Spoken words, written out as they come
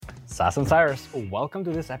SaaS Insiders, welcome to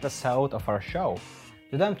this episode of our show.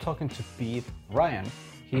 Today I'm talking to Pete Ryan.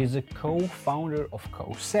 He is a co-founder of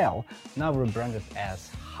CoSell, now rebranded as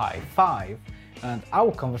High5. And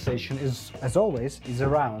our conversation is, as always, is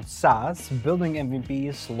around SaaS, building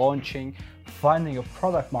MVPs, launching, finding a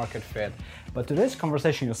product market fit. But today's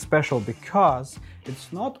conversation is special because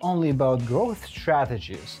it's not only about growth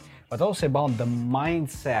strategies, but also about the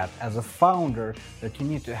mindset as a founder that you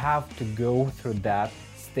need to have to go through that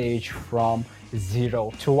stage from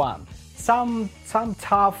 0 to 1. Some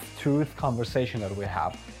tough truth conversation that we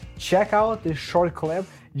have. Check out this short clip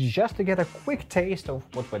just to get a quick taste of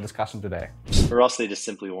what we're discussing today. Or else they just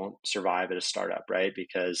simply won't survive at a startup, right?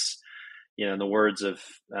 Because, in the words of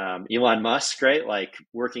Elon Musk, right, like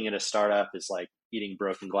working at a startup is like eating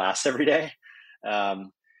broken glass every day.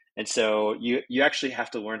 And so you actually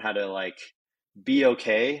have to learn how to like be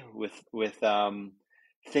okay with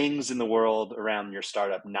things in the world around your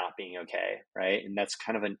startup not being okay, right? And that's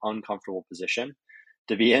kind of an uncomfortable position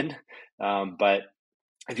to be in. But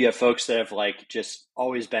if you have folks that have like just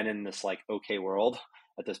always been in this like okay world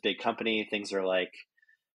at this big company, things are like,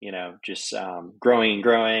 just growing and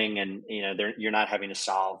growing, and you're not having to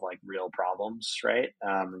solve like real problems, right?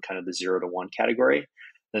 In kind of the 0 to 1 category,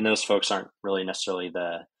 then those folks aren't really necessarily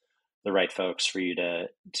the right folks for you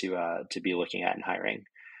to be looking at and hiring.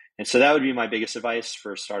 And so that would be my biggest advice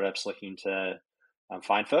for startups looking to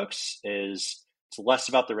find folks. Is it's less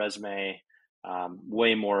about the resume,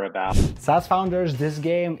 way more about SaaS founders, this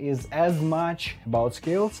game is as much about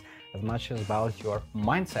skills as much as about your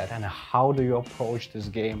mindset and how do you approach this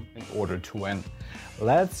game in order to win.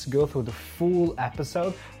 Let's go through the full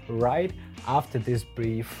episode right after this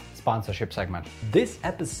brief sponsorship segment. This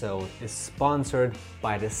episode is sponsored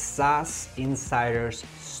by the SaaS Insiders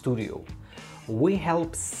Studio. We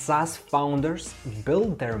help SaaS founders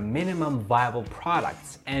build their minimum viable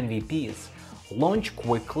products, MVPs, launch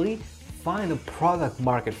quickly, find a product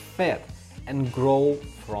market fit, and grow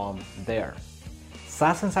from there.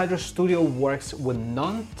 SaaS Insiders Studio works with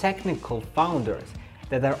non-technical founders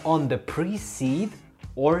that are on the pre-seed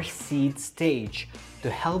or seed stage to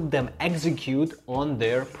help them execute on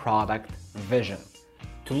their product vision.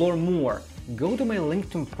 To learn more, go to my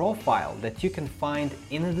LinkedIn profile that you can find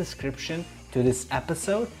in the description to this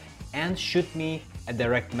episode and shoot me a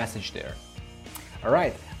direct message there. All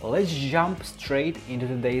right, let's jump straight into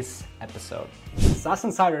today's episode. SaaS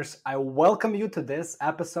Insiders, I welcome you to this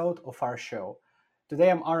episode of our show.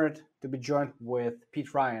 Today I'm honored to be joined with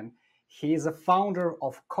Pete Ryan. He is a founder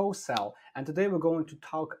of CoSell, and today we're going to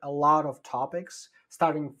talk a lot of topics,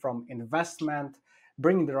 starting from investment,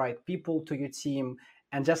 bringing the right people to your team,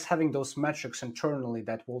 and just having those metrics internally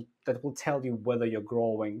that will tell you whether you're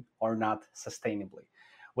growing or not sustainably.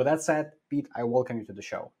 With that said, Pete, I welcome you to the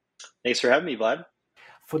show. Thanks for having me, Vlad.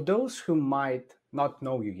 For those who might not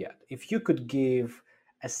know you yet, if you could give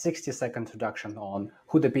a 60-second introduction on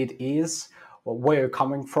who the Pete is, or where you're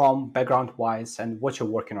coming from, background-wise, and what you're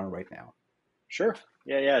working on right now. Sure.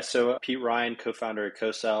 Yeah. So Pete Ryan, co-founder at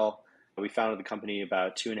CoSell. We founded the company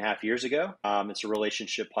about 2.5 years ago. It's a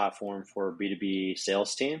relationship platform for B2B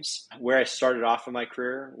sales teams. Where I started off in my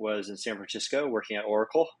career was in San Francisco, working at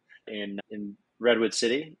Oracle in Redwood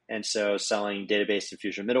City. And so selling database and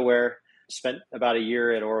fusion middleware. Spent about a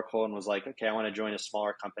year at Oracle and was like, okay, I want to join a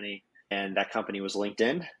smaller company. And that company was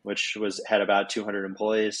LinkedIn, which had about 200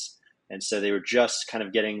 employees. And so they were just kind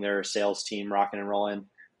of getting their sales team rocking and rolling.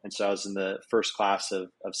 And so I was in the first class of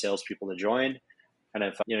salespeople to join. Kind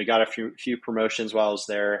of, got a few promotions while I was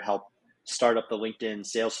there, helped start up the LinkedIn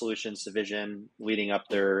Sales Solutions division, leading up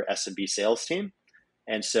their SMB sales team.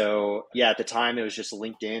 And so, at the time it was just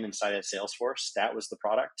LinkedIn inside of Salesforce. That was the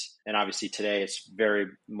product. And obviously today it's very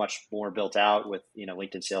much more built out with,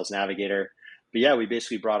 LinkedIn Sales Navigator. But we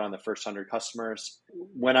basically brought on the first 100 customers,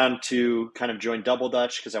 went on to kind of join Double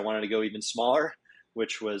Dutch because I wanted to go even smaller,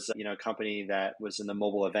 which was, a company that was in the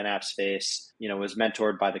mobile event app space, was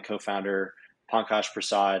mentored by the co-founder, Pankaj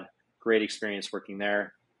Prasad. Great experience working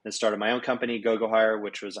there. Then started my own company, GoGoHire,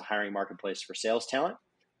 which was a hiring marketplace for sales talent.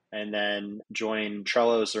 And then joined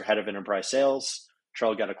Trello as their head of enterprise sales.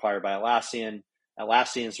 Trello got acquired by Atlassian.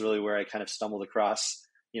 Atlassian is really where I kind of stumbled across,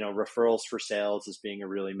 referrals for sales as being a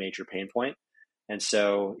really major pain point. And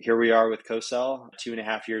so here we are with CoSell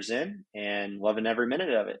 2.5 years in and loving every minute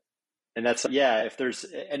of it. And that's, if there's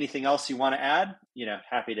anything else you want to add,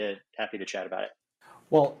 happy to chat about it.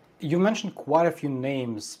 Well, you mentioned quite a few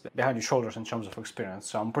names behind your shoulders in terms of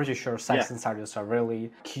experience. So I'm pretty sure SaaS Insiders are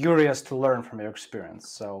really curious to learn from your experience.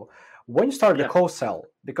 So when you started the CoSell,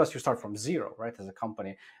 because you start from zero, right, as a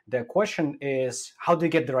company, the question is, how do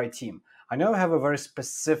you get the right team? I know I have a very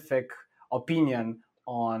specific opinion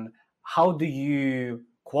on how do you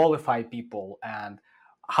qualify people, and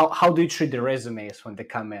how do you treat the resumes when they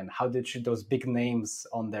come in? How do you treat those big names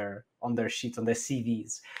on their sheets, on their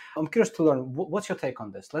CVs? I'm curious to learn what's your take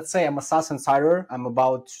on this. Let's say I'm a SaaS insider. I'm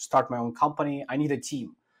about to start my own company. I need a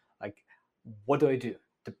team. Like, what do I do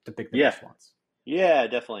to pick the Yeah. best ones? Yeah,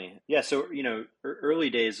 definitely. Yeah. So, early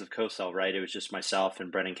days of CoSell, right? It was just myself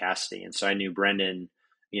and Brendan Cassidy. And so I knew Brendan,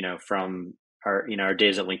 from our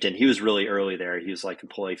days at LinkedIn. He was really early there. He was like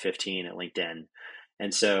employee 15 at LinkedIn.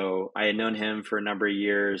 And so I had known him for a number of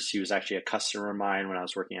years. He was actually a customer of mine when I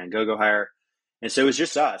was working on GoGo Hire. And so it was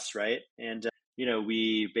just us, right? And,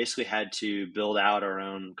 we basically had to build out our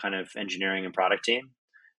own kind of engineering and product team.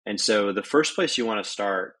 And so the first place you want to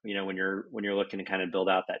start, when you're looking to kind of build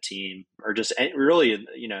out that team, or just really,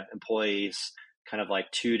 employees kind of like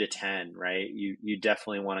 2 to 10, right? You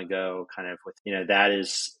definitely want to go kind of with, that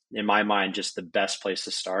is in my mind just the best place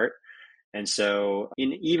to start. And so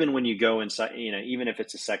even when you go inside, even if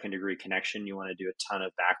it's a second degree connection, you want to do a ton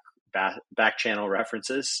of back channel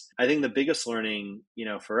references. I think the biggest learning,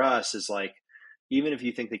 for us is like, even if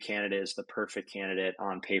you think the candidate is the perfect candidate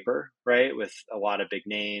on paper, right, with a lot of big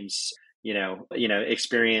names,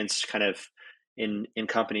 experience kind of in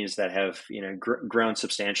companies that have grown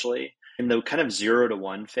substantially in the kind of 0 to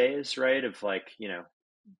 1 phase, right, of like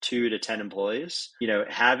 2 to 10 employees,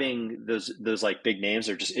 having those like big names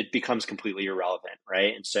are just, it becomes completely irrelevant,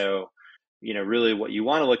 right? And so, really what you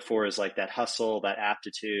want to look for is like that hustle, that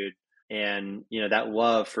aptitude, and that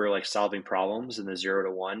love for like solving problems in the 0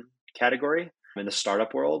 to 1 category. In the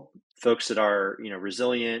startup world, folks that are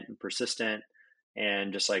resilient and persistent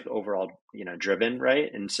and just like overall driven, right?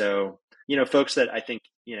 And so folks that I think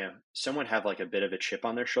someone have like a bit of a chip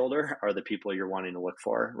on their shoulder are the people you're wanting to look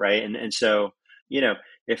for, right? And so you know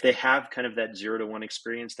if they have kind of that 0 to 1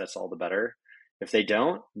 experience, that's all the better. If they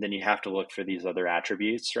don't, then you have to look for these other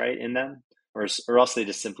attributes, right, in them, or else they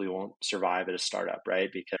just simply won't survive at a startup, right?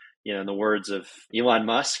 Because in the words of Elon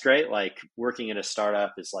Musk, right, like working at a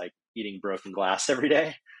startup is like eating broken glass every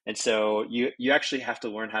day. And so you actually have to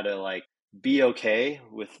learn how to like be okay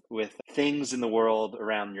with things in the world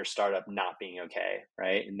around your startup not being okay,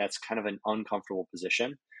 right? And that's kind of an uncomfortable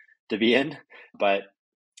position to be in. But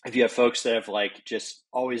if you have folks that have like just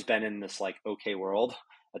always been in this like okay world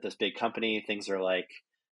at this big company, things are like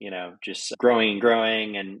just growing and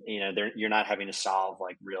growing, and you're not having to solve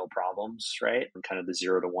like real problems, right, in kind of the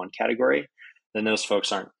 0 to 1 category, then those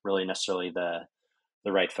folks aren't really necessarily the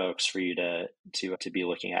right folks for you to be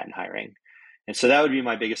looking at and hiring. And so that would be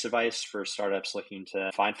my biggest advice for startups looking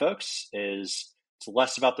to find folks: is it's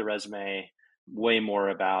less about the resume, way more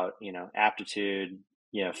about aptitude.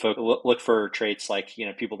 Look for traits like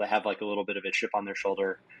people that have like a little bit of a chip on their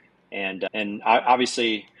shoulder, and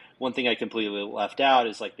obviously one thing I completely left out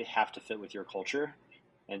is like they have to fit with your culture.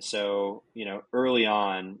 And so early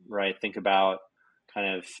on, right, think about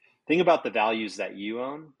the values that you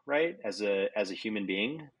own, right, as a human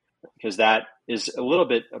being, because that is a little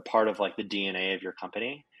bit a part of like the DNA of your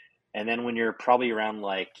company. And then when you're probably around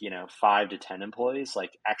like 5 to 10 employees,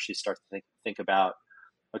 like actually start to think about,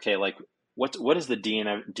 okay, like what does the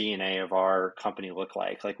DNA of our company look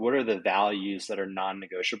like? Like, what are the values that are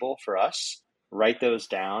non-negotiable for us? Write those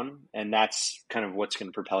down, and that's kind of what's going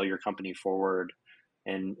to propel your company forward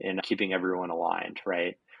and keeping everyone aligned,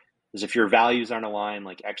 right? Because if your values aren't aligned,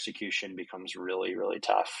 like execution becomes really, really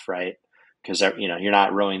tough, right? Because you're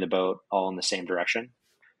not rowing the boat all in the same direction.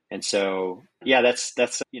 And so, yeah, that's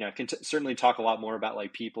can certainly talk a lot more about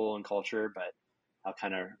like people and culture, but I'll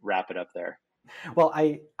kind of wrap it up there. Well,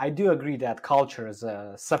 I do agree that culture is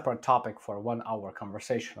a separate topic for 1 hour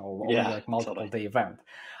conversation or maybe Yeah, like multiple totally. day event.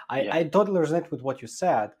 Yeah. I totally resonate with what you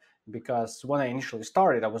said, because when I initially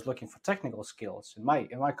started, I was looking for technical skills in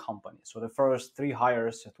my company. So the first 3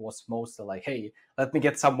 hires, it was mostly like, hey, let me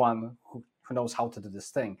get someone who knows how to do this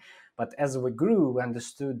thing. But as we grew, we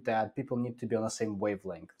understood that people need to be on the same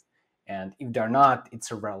wavelength. And if they're not,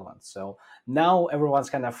 it's irrelevant. So now everyone's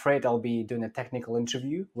kind of afraid I'll be doing a technical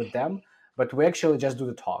interview with them, but we actually just do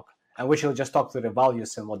the talk, and we should just talk to their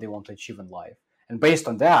values and what they want to achieve in life. And based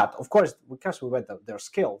on that, of course, because we read their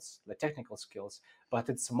skills, the technical skills, but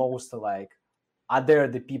it's most like, are there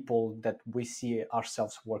the people that we see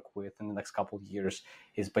ourselves work with in the next couple of years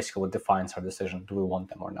is basically what defines our decision. Do we want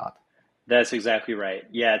them or not? That's exactly right.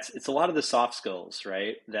 Yeah, it's a lot of the soft skills,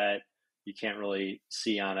 right, that you can't really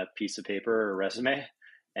see on a piece of paper or resume,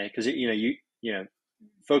 and because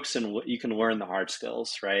folks, and you can learn the hard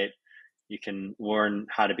skills, right? You can learn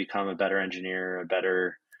how to become a better engineer, a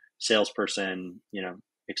better salesperson,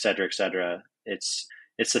 et cetera, et cetera. It's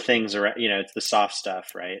the things around, it's the soft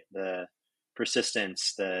stuff, right? The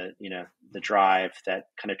persistence, the drive, that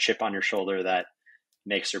kind of chip on your shoulder that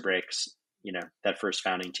makes or breaks, that first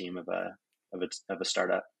founding team of a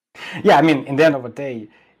startup. Yeah, I mean, in the end of the day,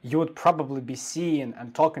 you would probably be seeing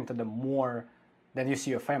and talking to them more than you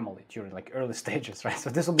see your family during like early stages, right? So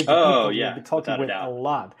this will be the Oh people you'll yeah, be talking without a with a doubt.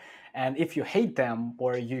 lot. And if you hate them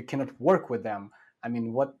or you cannot work with them, I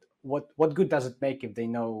mean, what good does it make if they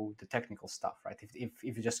know the technical stuff, right? If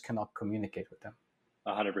you just cannot communicate with them.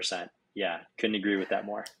 100%. Yeah, couldn't agree with that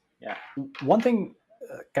more. Yeah. One thing,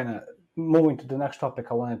 kind of moving to the next topic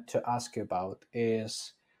I wanted to ask you about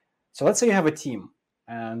is, so let's say you have a team,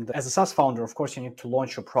 and as a SaaS founder, of course, you need to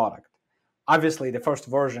launch your product. Obviously, the first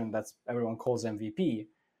version that everyone calls MVP,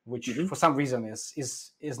 which Mm-hmm. for some reason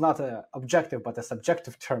is not a objective but a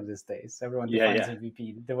subjective term these days. Everyone Yeah, defines yeah.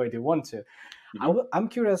 MVP the way they want to. Mm-hmm. I'm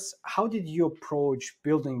curious, how did you approach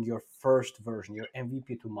building your first version, your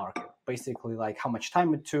MVP to market? Basically, like how much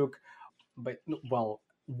time it took, but well,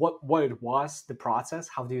 what it was, the process.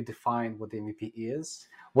 How do you define what the MVP is?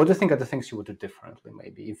 What do you think are the things you would do differently,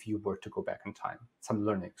 maybe if you were to go back in time? Some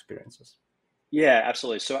learning experiences. Yeah,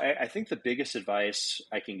 absolutely. So I think the biggest advice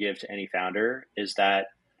I can give to any founder is that,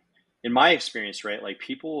 in my experience, right, like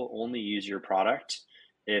people will only use your product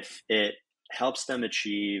if it helps them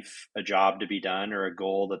achieve a job to be done or a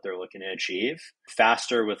goal that they're looking to achieve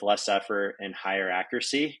faster with less effort and higher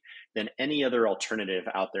accuracy than any other alternative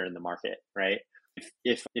out there in the market, right?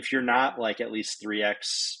 If you're not like at least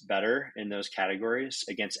 3x better in those categories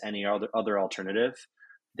against any other alternative,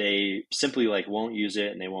 they simply like won't use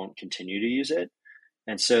it and they won't continue to use it.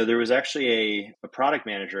 And so there was actually a product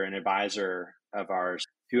manager, an advisor of ours,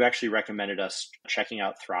 who actually recommended us checking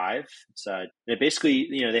out Thrive. So it basically,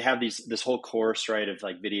 they have this whole course, right, of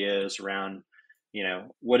like videos around,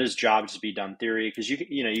 what is jobs to be done theory, because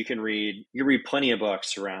you can read plenty of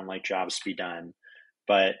books around like jobs to be done.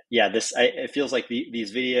 But yeah, it feels like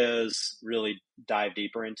these videos really dive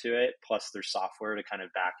deeper into it. Plus, there's software to kind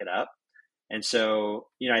of back it up. And so,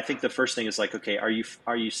 I think the first thing is like, okay, are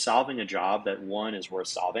you solving a job that, one, is worth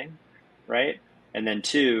solving, right? And then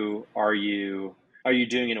two, are you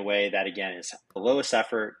doing it in a way that, again, is the lowest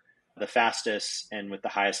effort, the fastest, and with the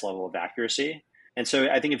highest level of accuracy? And so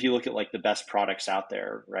I think if you look at like the best products out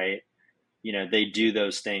there, right, they do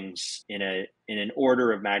those things in an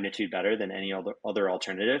order of magnitude better than any other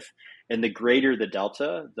alternative. And the greater the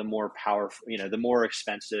delta, the more powerful, the more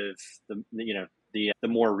expensive, the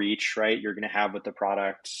more reach, right, you're going to have with the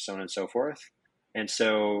product, so on and so forth. And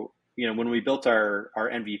so, when we built our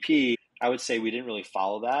MVP, I would say we didn't really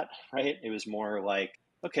follow that, right? It was more like,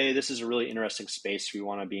 okay, this is a really interesting space we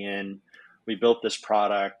want to be in. We built this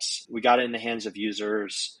product, we got it in the hands of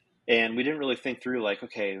users, and we didn't really think through like,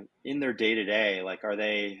 okay, in their day to day, like,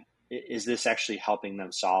 is this actually helping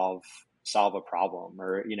them solve a problem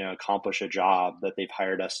or, accomplish a job that they've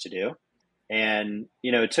hired us to do? And,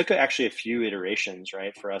 it took actually a few iterations,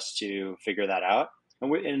 right, for us to figure that out.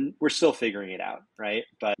 And we're still figuring it out, right?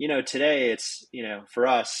 But, today it's, for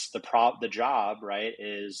us, the job, right,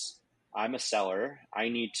 is I'm a seller. I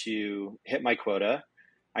need to hit my quota.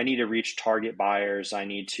 I need to reach target buyers. I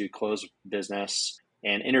need to close business,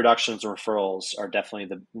 and introductions and referrals are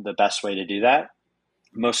definitely the best way to do that,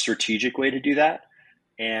 most strategic way to do that.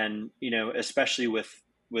 And, especially with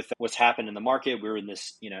what's happened in the market, we're in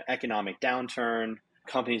this, economic downturn.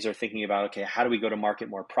 Companies are thinking about, okay, how do we go to market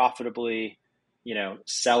more profitably?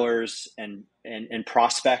 Sellers and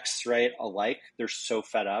prospects, right, alike, they're so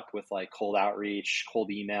fed up with like cold outreach, cold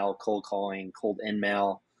email, cold calling, cold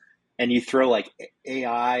in-mail. And you throw like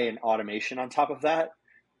AI and automation on top of that,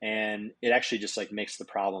 and it actually just like makes the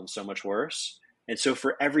problem so much worse. And so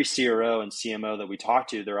for every CRO and CMO that we talk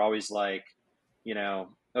to, they're always like,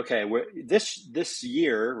 okay, this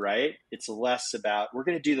year, right, it's less about, we're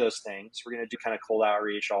going to do those things. We're going to do kind of cold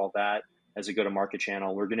outreach, all of that as a go-to-market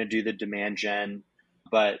channel. We're going to do the demand gen,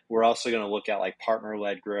 but we're also going to look at like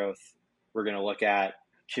partner-led growth. We're going to look at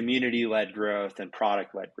community-led growth and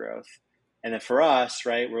product-led growth. And then for us,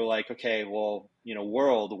 right, we're like, okay, well,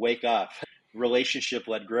 world, wake up.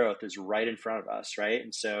 Relationship-led growth is right in front of us, right?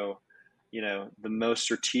 And so, the most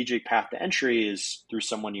strategic path to entry is through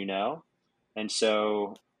someone you know. And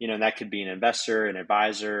so, that could be an investor, an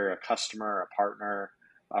advisor, a customer, a partner,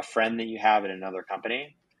 a friend that you have at another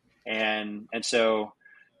company. And so,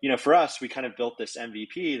 for us, we kind of built this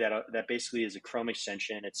MVP that basically is a Chrome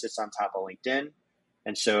extension. It sits on top of LinkedIn.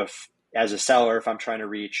 And so if, as a seller, if I'm trying to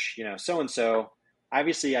reach, so-and-so,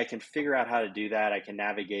 obviously I can figure out how to do that. I can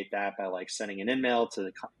navigate that by like sending an email to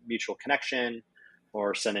the mutual connection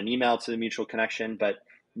or send an email to the mutual connection, but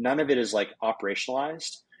none of it is like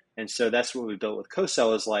operationalized. And so that's what we built with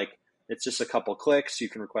CoSell, is like, it's just a couple clicks. You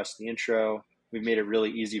can request the intro. We've made it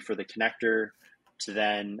really easy for the connector to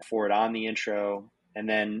then forward on the intro. And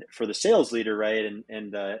then for the sales leader, right,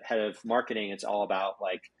 and the head of marketing, it's all about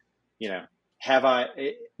like, you know,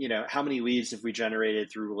 how many leads have we generated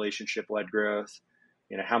through relationship-led growth?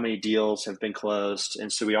 How many deals have been closed?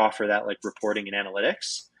 And so we offer that like reporting and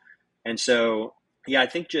analytics. And so, yeah, I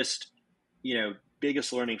think just,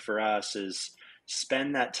 biggest learning for us is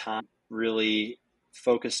spend that time really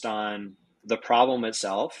focused on the problem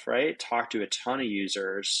itself, right? Talk to a ton of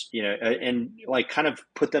users, and like kind of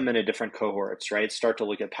put them into different cohorts, right? Start to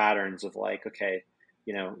look at patterns of like, okay,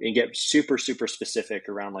 and get super, super specific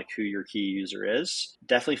around like who your key user is.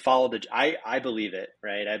 Definitely follow I believe it,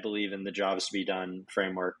 right? I believe in the jobs to be done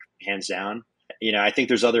framework, hands down. I think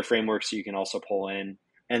there's other frameworks you can also pull in.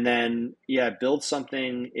 And then, yeah, build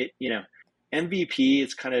something, MVP,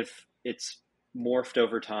 it's morphed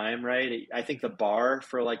over time, right? I think the bar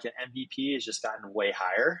for like an MVP has just gotten way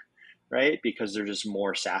higher, right? Because there's just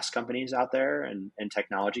more SaaS companies out there and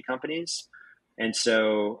technology companies. And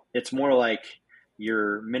so it's more like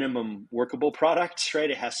your minimum workable product,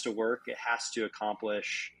 right? It has to work. It has to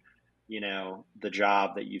accomplish, the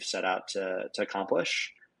job that you've set out to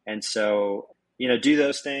accomplish. And so, do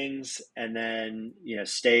those things and then,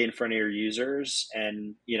 stay in front of your users.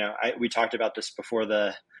 And, we talked about this before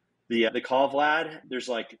the call, Vlad. There's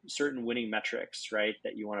like certain winning metrics, right,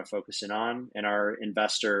 that you want to focus in on. And our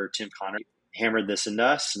investor, Tim Connor, hammered this into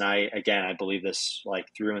us. And I believe this like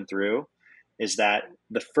through and through, is that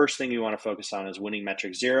the first thing you want to focus on is winning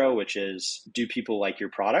metric 0, which is, do people like your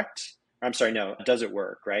product? I'm sorry, no, does it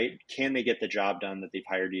work, right? Can they get the job done that they've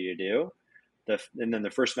hired you to do? And then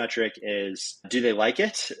the first metric is, do they like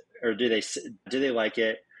it, or do they like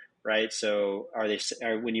it, right? So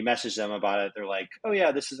when you message them about it, they're like, oh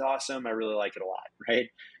yeah, this is awesome, I really like it a lot, right?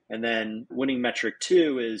 And then winning metric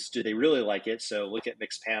 2 is, do they really like it? So look at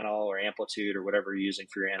Mixpanel or Amplitude or whatever you're using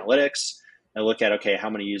for your analytics, and look at, okay, how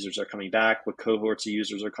many users are coming back? What cohorts of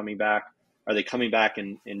users are coming back? Are they coming back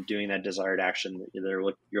and doing that desired action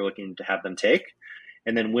that you're looking to have them take?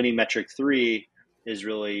 And then winning metric 3 is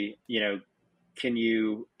really, can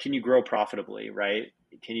you grow profitably, right?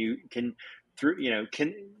 Can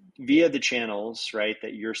via the channels, right,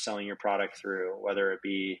 that you're selling your product through, whether it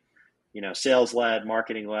be, sales led,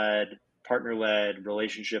 marketing led, partner led,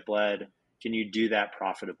 relationship led, can you do that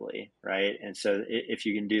profitably, right? And so if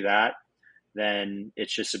you can do that, then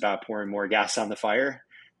it's just about pouring more gas on the fire.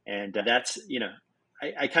 And that's,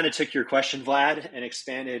 I kind of took your question, Vlad, and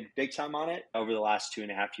expanded big time on it over the last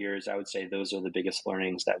 2.5 years. I would say those are the biggest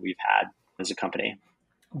learnings that we've had as a company.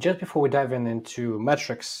 Just before we dive into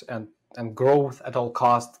metrics and growth at all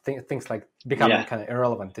costs, things like becoming kind of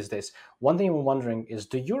irrelevant these days, one thing I'm wondering is,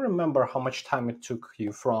 do you remember how much time it took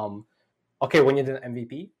you from, okay, when you did an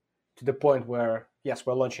MVP to the point where, yes,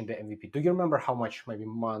 we're launching the MVP? Do you remember how much, maybe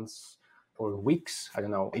months or weeks, I don't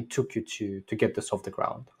know, it took you to get this off the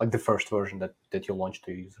ground, like the first version that you launched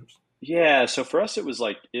to users? Yeah, so for us, it was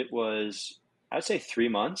I'd say 3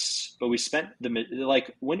 months, but we spent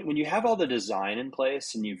when you have all the design in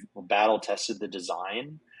place and you've battle tested the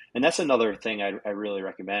design, and that's another thing I really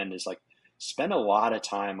recommend is like spend a lot of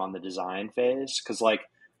time on the design phase, because like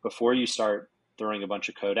before you start throwing a bunch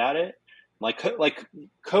of code at it, like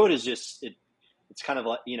code is just it's kind of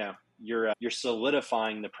like, you're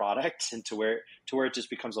solidifying the product into where it just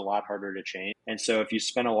becomes a lot harder to change. And so if you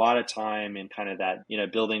spend a lot of time in kind of that,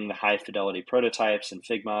 building the high fidelity prototypes in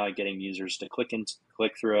Figma, getting users to click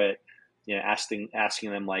through it, asking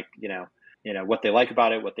them like, what they like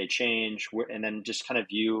about it, what they change, and then just kind of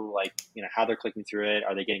view like, how they're clicking through it.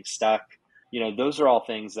 Are they getting stuck? Those are all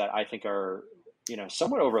things that I think are,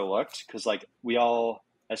 somewhat overlooked, because like we all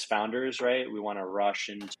as founders, right, we want to rush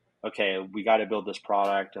into, okay, we got to build this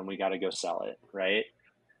product and we got to go sell it, right?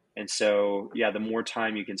 And so, yeah, the more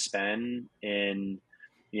time you can spend in,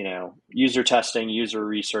 user testing, user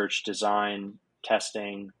research, design,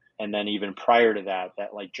 testing, and then even prior to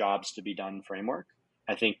that like jobs to be done framework,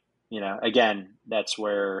 I think, again, that's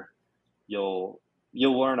where you'll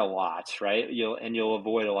learn a lot, right? You'll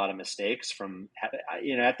avoid a lot of mistakes from, at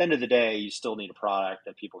the end of the day, you still need a product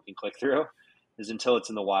that people can click through, is until it's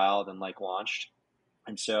in the wild and like launched.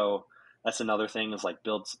 And so that's another thing, is like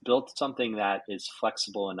build something that is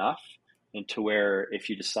flexible enough into where if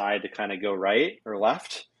you decide to kind of go right or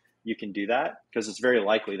left, you can do that, because it's very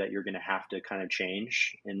likely that you're going to have to kind of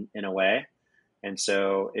change in a way. And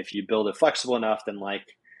so if you build it flexible enough, then like,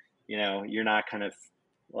 you're not kind of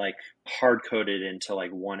like hard coded into like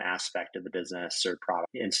one aspect of the business or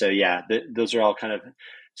product. And so, yeah, those are all kind of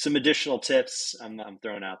some additional tips I'm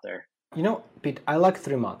throwing out there. Pete, I like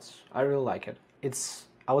 3 months. I really like it.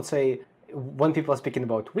 I would say when people are speaking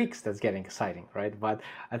about weeks, that's getting exciting, right? But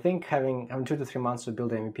I think having 2 to 3 months to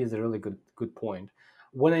build MVP is a really good point.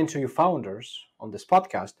 When I interview founders on this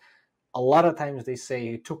podcast, a lot of times they say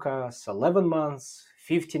it took us 11 months,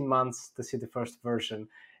 15 months to see the first version.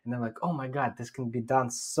 And I'm like, oh my God, this can be done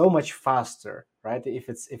so much faster, right? If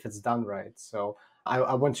it's done right. So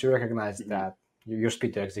I want to recognize Mhm. that your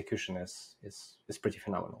speed to execution is pretty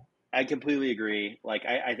phenomenal. I completely agree. Like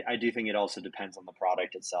I do think it also depends on the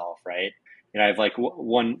product itself, right? I have like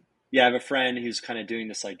one, yeah, I have a friend who's kind of doing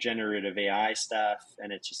this like generative AI stuff,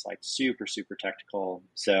 and it's just like super super technical.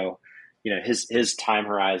 So, his time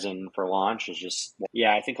horizon for launch is just,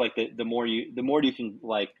 yeah. I think like the more you can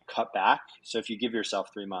like cut back. So if you give yourself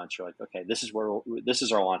 3 months, you're like, okay, this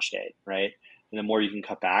is our launch date, right? And the more you can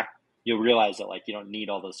cut back, you'll realize that like you don't need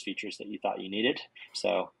all those features that you thought you needed.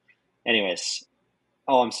 So, anyways,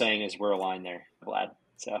 all I'm saying is we're aligned there, Vlad.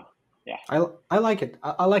 So yeah. I like it.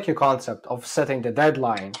 I like your concept of setting the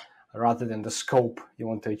deadline rather than the scope you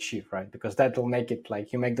want to achieve, right? Because that will make it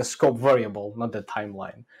like you make the scope variable, not the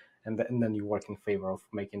timeline, and then you work in favor of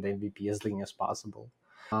making the MVP as lean as possible.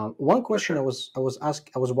 One For question sure.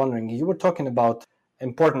 I was wondering, you were talking about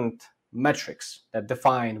important metrics that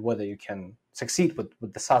define whether you can succeed with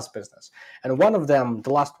the SaaS business, and one of them,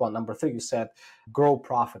 the last one, number 3, you said grow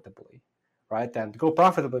profitably, right? And grow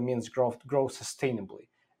profitably means grow sustainably,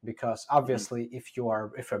 because Hmm. obviously if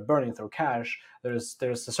you're burning through cash, there's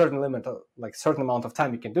a certain limit, like certain amount of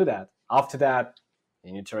time you can do that. After that,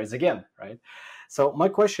 you need to raise again, right? So my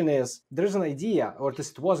question is, there's an idea, or at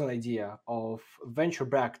least it was an idea, of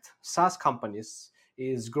venture-backed SaaS companies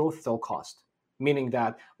is growth at all cost, meaning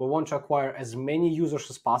that we want to acquire as many users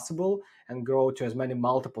as possible and grow to as many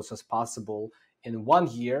multiples as possible in 1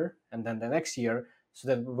 year and then the next year, so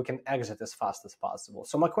that we can exit as fast as possible.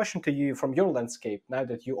 So my question to you, from your landscape, now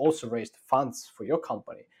that you also raised funds for your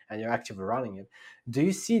company and you're actively running it, do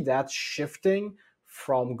you see that shifting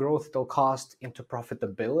from growth at all cost into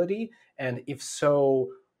profitability? And if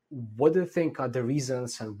so, what do you think are the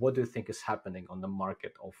reasons, and what do you think is happening on the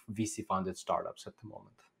market of VC funded startups at the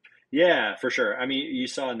moment? Yeah, for sure. I mean, you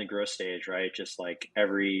saw in the growth stage, right? Just like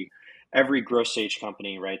every growth stage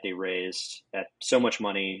company, right? They raised at so much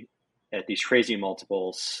money at these crazy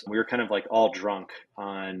multiples. We were kind of like all drunk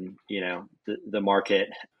on, the market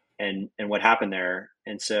and what happened there.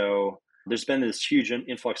 And so there's been this huge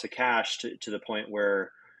influx of cash to the point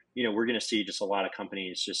where, we're going to see just a lot of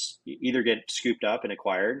companies just either get scooped up and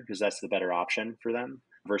acquired because that's the better option for them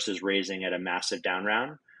versus raising at a massive down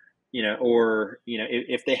round, or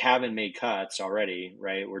if they haven't made cuts already,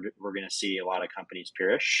 right? We're going to see a lot of companies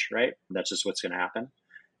perish, right? That's just what's going to happen.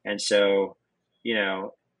 And so, you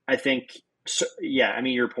know, I think, so, yeah. I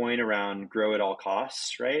mean, your point around grow at all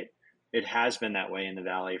costs, right? It has been that way in the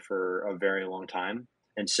valley for a very long time.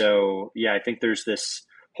 And so, yeah, I think there's this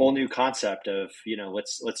whole new concept of,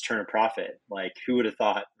 let's turn a profit. Like, who would have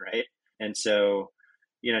thought, right? And so,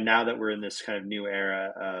 now that we're in this kind of new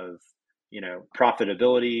era of,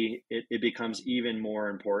 profitability, it becomes even more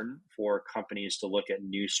important for companies to look at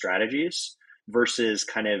new strategies versus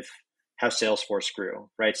kind of how Salesforce grew,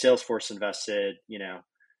 right? Salesforce invested,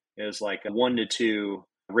 it was like a 1 to 2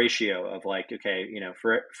 ratio of like, okay,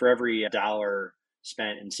 for every dollar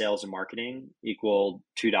spent in sales and marketing equaled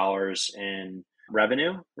 $2 in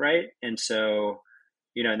revenue, right? And so,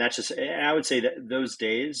 and that's just, I would say that those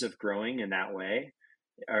days of growing in that way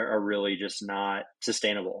are really just not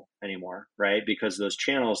sustainable anymore, right? Because those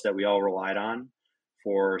channels that we all relied on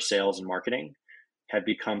for sales and marketing have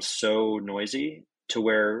become so noisy to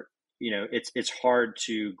where, it's hard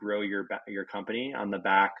to grow your company on the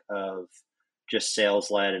back of just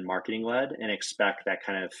sales led and marketing led and expect that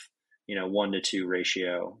kind of 1 to 2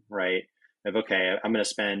 ratio, right? Of, okay, I'm going to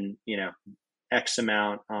spend X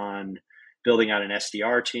amount on building out an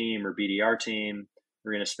SDR team or BDR team.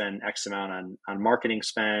 We're going to spend X amount on marketing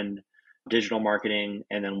spend, digital marketing,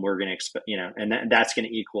 and then we're going to expect, and that's going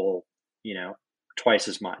to equal, you know, twice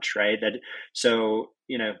as much, right? That so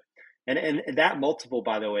and that multiple,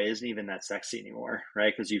 by the way, isn't even that sexy anymore,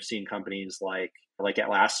 right? Because you've seen companies like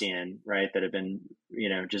Atlassian, right, that have been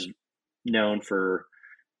just known for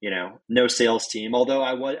no sales team. Although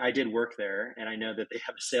I did work there, and I know that they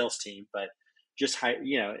have a sales team, but just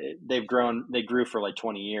they grew for like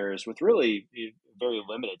 20 years with really very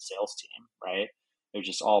limited sales team, right? They're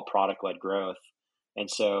just all product led growth, and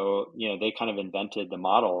so they kind of invented the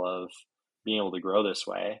model of being able to grow this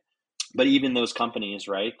way. But even those companies,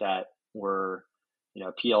 right, that were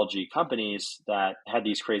PLG companies that had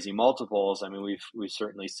these crazy multiples, I mean, we've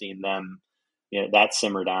certainly seen them, that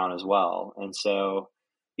simmer down as well. And so,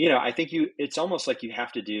 I think it's almost like you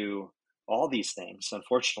have to do all these things,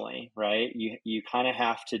 unfortunately, right? You kind of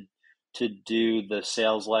have to do the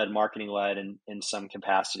sales led, marketing led in some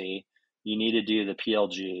capacity. You need to do the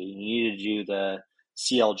PLG, you need to do the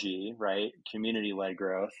CLG, right? Community led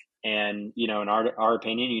growth. And, in our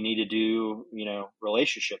opinion, you need to do,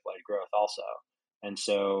 relationship led growth also. And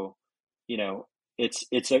so, you know,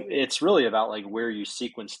 it's really about like where you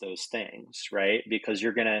sequence those things, right? Because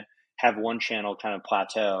you're going to have one channel kind of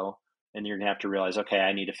plateau, and you're going to have to realize, okay,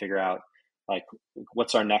 I need to figure out like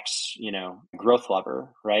what's our next, growth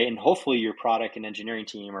lever, right? And hopefully your product and engineering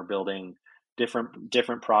team are building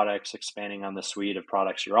different products, expanding on the suite of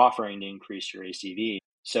products you're offering to increase your ACV.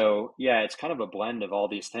 So yeah, it's kind of a blend of all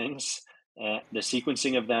these things. The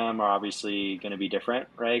sequencing of them are obviously going to be different,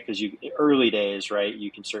 right? Because you early days, right,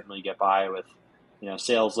 you can certainly get by with,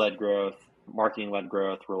 sales led growth, marketing led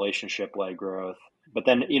growth, relationship led growth. But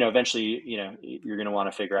then, eventually, you're going to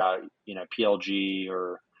want to figure out, PLG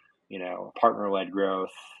or, partner led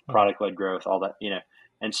growth, Mhm. product led growth, all that,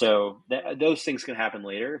 And so those things can happen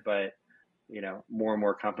later, but, more and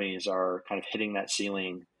more companies are kind of hitting that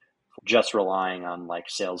ceiling just relying on like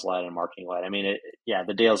sales led and marketing led. I mean,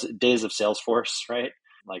 the days of Salesforce, right?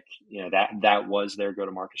 Like, that was their go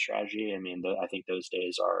to market strategy. I mean, I think those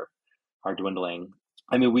days are dwindling.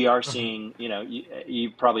 I mean, we are Mhm. seeing,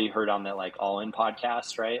 you probably heard on that like All In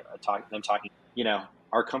podcast, right? Them talking,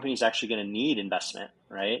 our company's actually going to need investment,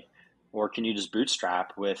 right? Or can you just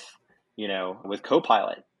bootstrap with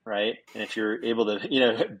Copilot, right? And if you're able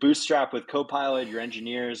to, bootstrap with Copilot, your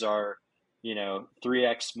engineers are,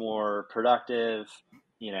 3x more productive,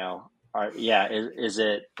 is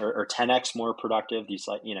it, or 10x more productive? These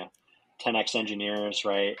like, 10x engineers,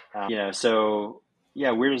 right? So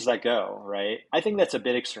yeah, where does that go, right? I think that's a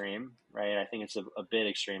bit extreme, right? I think it's a bit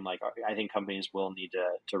extreme. Like, I think companies will need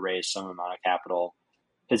to raise some amount of capital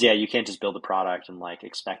because yeah, you can't just build a product and like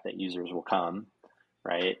expect that users will come,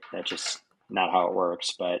 right? That's just not how it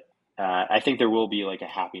works. But I think there will be like a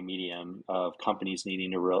happy medium of companies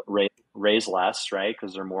needing to raise less, right?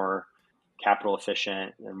 Because they're more capital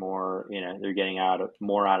efficient. They're more, they're getting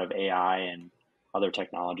more out of AI and other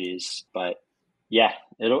technologies. But yeah,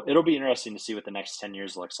 it'll be interesting to see what the next 10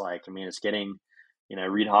 years looks like. I mean, it's getting,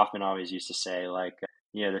 Reid Hoffman always used to say like,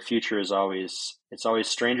 the future is it's always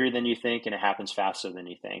stranger than you think, and it happens faster than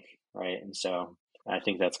you think, right? And so I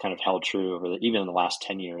think that's kind of held true even in the last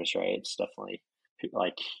 10 years, right? It's definitely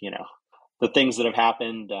like, the things that have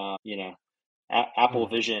happened, Apple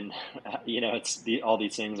Mhm. Vision, all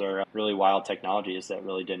these things are really wild technologies that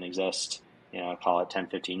really didn't exist, call it 10,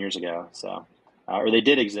 15 years ago. So, or they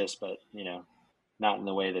did exist, but, not in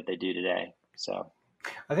the way that they do today. So,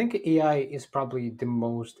 I think AI is probably the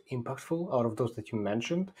most impactful out of those that you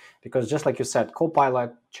mentioned because, just like you said,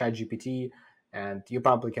 Copilot, ChatGPT, and you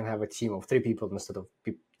probably can have a team of 3 people instead of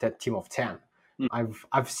that team of 10. mm,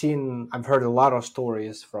 I've heard a lot of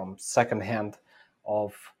stories from secondhand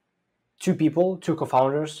of 2 people, 2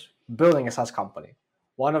 co-founders building a SaaS company.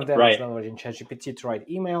 One of them is right. leveraging ChatGPT to write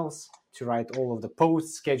emails, to write all of the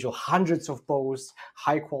posts, schedule hundreds of posts,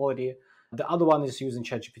 high quality. The other one is using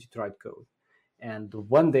ChatGPT to write code. And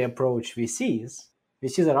when they approach VCs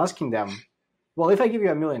are asking them, well, if I give you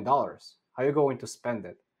 $1 million, how are you going to spend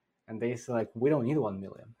it? And they say like, we don't need 1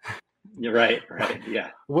 million. You're right. Right.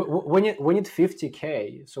 Yeah. We need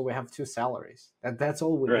 50K, so we have 2 salaries. That's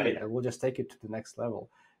all we need, Right. and we'll just take it to the next level.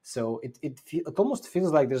 So it almost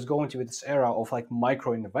feels like there's going to be this era of like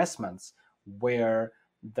micro investments where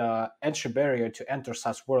the entry barrier to enter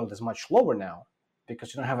SaaS world is much lower now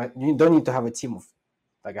because you don't need to have a team of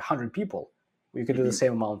like 100 people. You can do the Mm-hmm.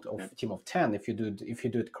 same amount of Yeah. team of 10 if you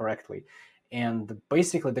do it correctly, and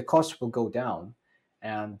basically the cost will go down,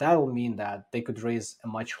 and that will mean that they could raise a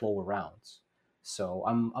much lower rounds. So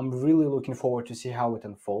I'm really looking forward to see how it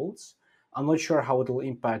unfolds. I'm not sure how it will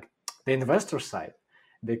impact the investor side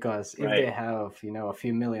because if Right. they have a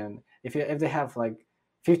few million, if they have like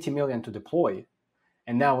 50 million to deploy,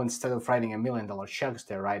 and now instead of writing $1 million checks,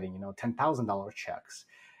 they're writing $10,000 checks.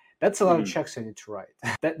 That's a lot of Mm-hmm. checks you need to write.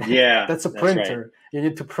 that Yeah, that's a that's right. printer. You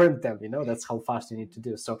need to print them. That's how fast you need to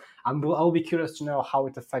do. So I'll be curious to know how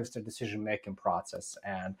it affects their decision making process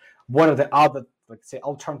and what are the other, like say,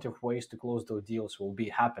 alternative ways to close those deals will be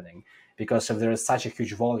happening. Because if there is such a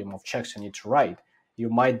huge volume of checks you need to write, you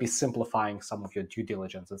might be simplifying some of your due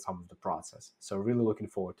diligence and some of the process. So really looking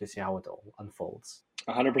forward to see how it all unfolds.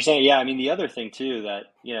 100%. Yeah. I mean, the other thing too that,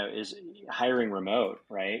 is hiring remote,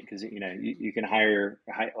 right? Because, you can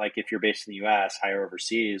like if you're based in the US, hire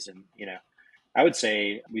overseas. And, I would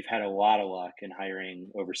say we've had a lot of luck in hiring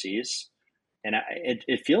overseas.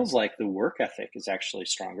 it feels like the work ethic is actually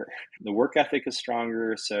stronger. The work ethic is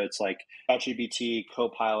stronger. So it's like ChatGPT,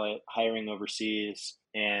 Copilot, hiring overseas.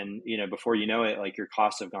 And, before you know it, like your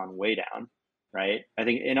costs have gone way down. Right. I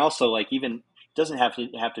think, and also like even doesn't have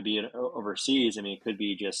to be overseas. I mean, it could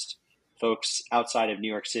be just folks outside of New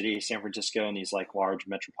York City, San Francisco, and these like large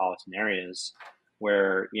metropolitan areas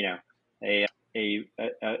where, a,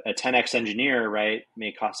 a 10x engineer, right,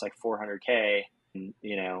 may cost like 400K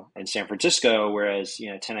in San Francisco, whereas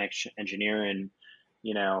 10x engineer in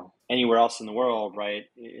anywhere else in the world, right,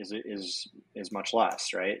 is much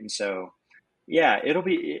less, right? And so yeah,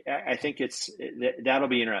 I think that'll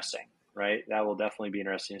be interesting, right? That will definitely be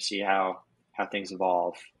interesting to see how things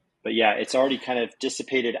evolve. But yeah, it's already kind of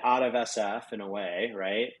dissipated out of SF in a way,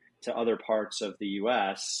 right, to other parts of the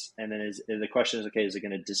US. And then the question is, okay, is it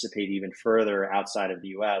going to dissipate even further outside of the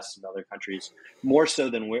US and other countries, more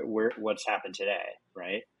so than what's happened today,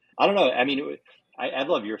 right? I don't know. I mean, I'd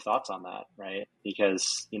love your thoughts on that, right?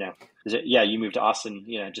 Because, you moved to Austin,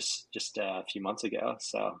 just a few months ago.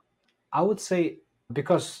 So I would say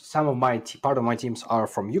because some of part of my teams are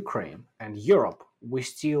from Ukraine and Europe, we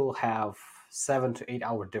still have 7 to 8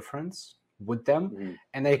 hour difference with them,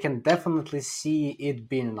 and I can definitely see it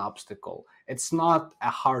being an obstacle. It's not a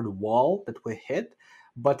hard wall that we hit,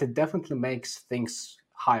 but it definitely makes things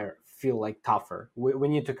higher feel like tougher. We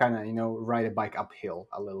need to kind of ride a bike uphill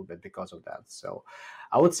a little bit because of that. So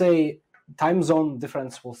I would say time zone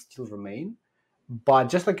difference will still remain. But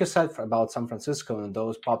just like you said about San Francisco and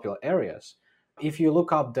those popular areas, if you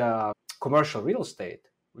look up the commercial real estate,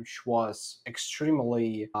 which was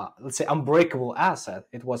extremely, let's say, unbreakable asset,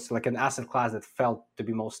 it was like an asset class that felt to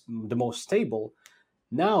be the most stable.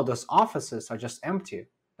 Now those offices are just empty.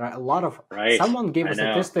 There are a lot of. right, Someone gave I a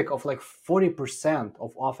know. statistic of like 40%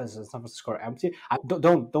 of offices in San Francisco are empty.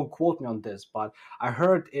 Don't quote me on this, but I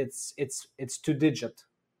heard it's 2-digit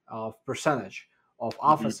of percentage of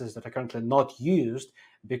offices that are currently not used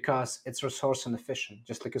because it's resource inefficient.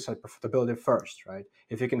 Just like you said, profitability first, right?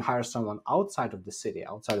 If you can hire someone outside of the city,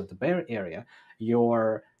 outside of the Bay Area,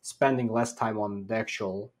 you're spending less time on the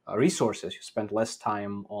actual resources. You spend less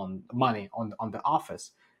time on money on the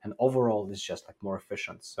office, and overall it's just like more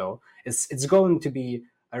efficient. So it's going to be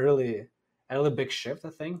a really big shift,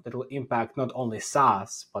 I think, that will impact not only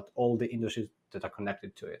SaaS but all the industries that are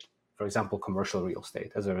connected to it. For example, commercial real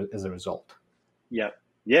estate as a result. Yeah.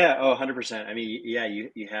 Yeah. Oh, 100%. I mean, yeah,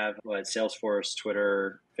 you have Salesforce,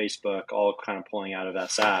 Twitter, Facebook, all kind of pulling out of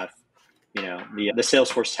SF. The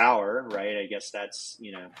Salesforce tower, right? I guess that's,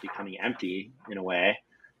 becoming empty in a way.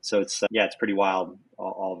 So it's pretty wild,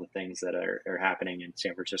 all the things that are happening in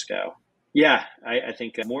San Francisco. Yeah. I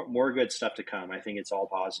think more good stuff to come. I think it's all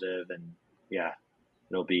positive, and yeah,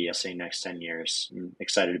 it'll be, say, next 10 years. I'm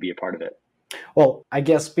excited to be a part of it. Well, I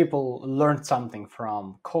guess people learned something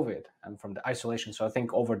from COVID and from the isolation. So I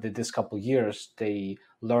think over this couple of years, they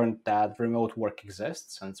learned that remote work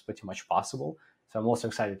exists and it's pretty much possible. So I'm also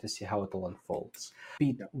excited to see how it all unfolds.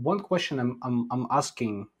 Pete, one question I'm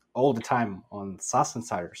asking all the time on SaaS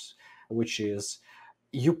Insiders, which is,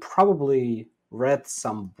 you probably read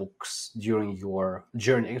some books during your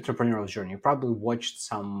entrepreneurial journey. You probably watched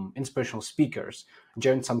some inspirational speakers,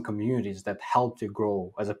 joined some communities that helped you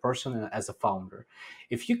grow as a person and as a founder.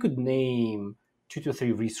 If you could name 2 to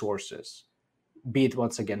 3 resources, be it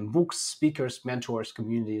once again books, speakers, mentors,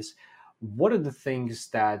 communities, what are the things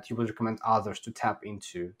that you would recommend others to tap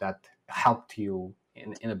into that helped you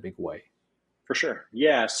in a big way? For sure.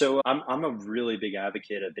 Yeah. So I'm a really big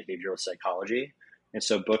advocate of behavioral psychology. And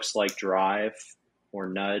so books like Drive or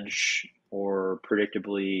Nudge or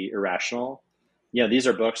Predictably Irrational, these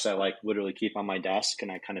are books I like literally keep on my desk, and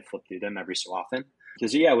I kind of flip through them every so often.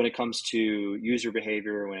 Because when it comes to user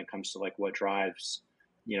behavior, when it comes to like what drives,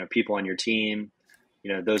 people on your team,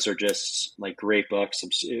 those are just like great books.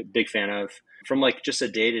 I'm a big fan of. From like just a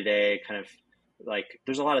day-to-day kind of, like,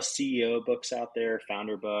 there's a lot of CEO books out there,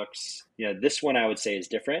 founder books. This one I would say is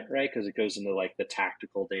different, right? Because it goes into like the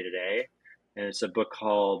tactical day-to-day. And it's a book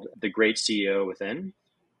called The Great CEO Within.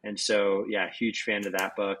 And so, huge fan of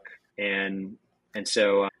that book. And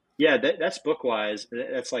so, that's book-wise.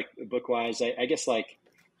 That's like book-wise. I guess like,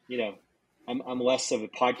 I'm less of a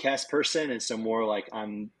podcast person. And so more like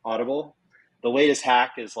on Audible. The latest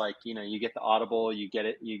hack is like, you get the Audible, you get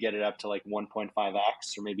it up to like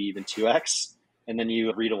 1.5x or maybe even 2x. And then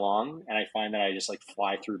you read along, and I find that I just like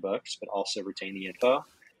fly through books, but also retain the info.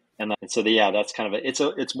 And so that's kind of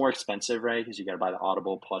it's more expensive, right? Because you got to buy the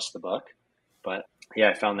Audible plus the book. But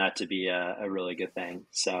I found that to be a really good thing.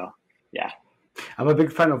 So yeah. I'm a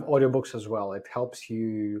big fan of audiobooks as well. It helps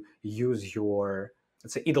you use your,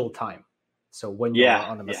 let's say, idle time. So when you're Yeah,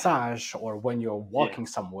 on a yeah, massage or when you're yeah, walking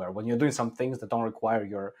somewhere, when you're doing some things that don't require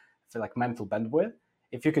your like mental bandwidth,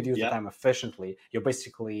 if you could use the yeah, time efficiently, you're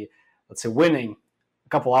basically, let's say, winning a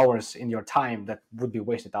couple hours in your time that would be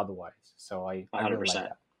wasted otherwise. So I really like 100%.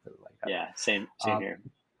 that. Really like that. Yeah, same Uh, here.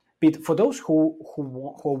 Pete, for those who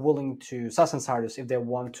are willing to, SaaS insiders, if they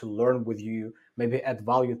want to learn with you, maybe add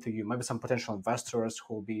value to you, maybe some potential investors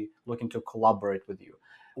who will be looking to collaborate with you,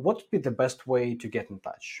 what would be the best way to get in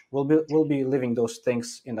touch? We'll be leaving those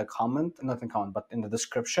things in the comment, not in comment, but in the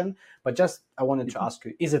description. But just I wanted to ask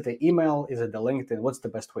you: is it the email? Is it the LinkedIn? What's the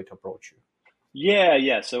best way to approach you? Yeah,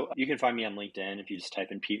 yeah. So you can find me on LinkedIn if you just type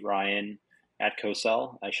in Pete Ryan at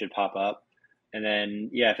CoSell. I should pop up. And then,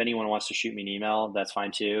 yeah, if anyone wants to shoot me an email, that's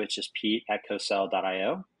fine too. It's just Pete at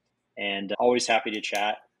cosell.io. And always happy to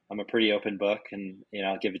chat. I'm a pretty open book, and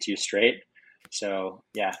I'll give it to you straight. So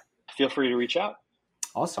yeah, feel free to reach out.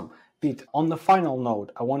 Awesome. Pete, on the final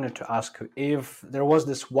note, I wanted to ask you if there was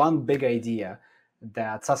this one big idea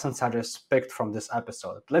that SaaS Insiders picked from this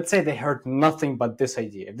episode. Let's say they heard nothing but this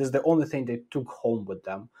idea. If this is the only thing they took home with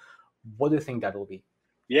them, what do you think that will be?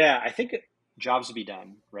 Yeah, I think jobs to be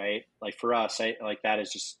done, right? Like for us, I like that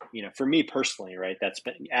is just, for me personally, right? That's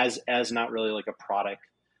been as not really like a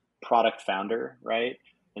product founder, right?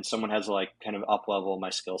 And someone has like kind of up level my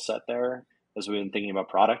skill set there as we've been thinking about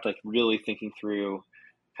product, like really thinking through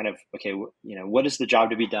kind of, okay, what is the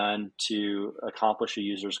job to be done to accomplish a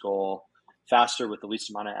user's goal faster with the least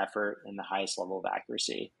amount of effort and the highest level of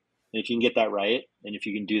accuracy. And if you can get that right, and if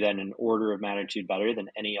you can do that in an order of magnitude better than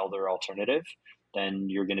any other alternative, then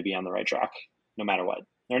you're going to be on the right track no matter what.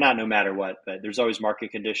 Or not no matter what, but there's always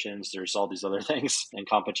market conditions, there's all these other things and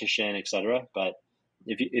competition, et cetera. But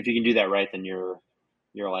if you can do that right, then you're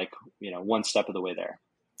like, one step of the way there.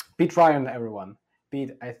 Pete Ryan, everyone.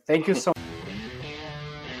 Pete, I thank you so much.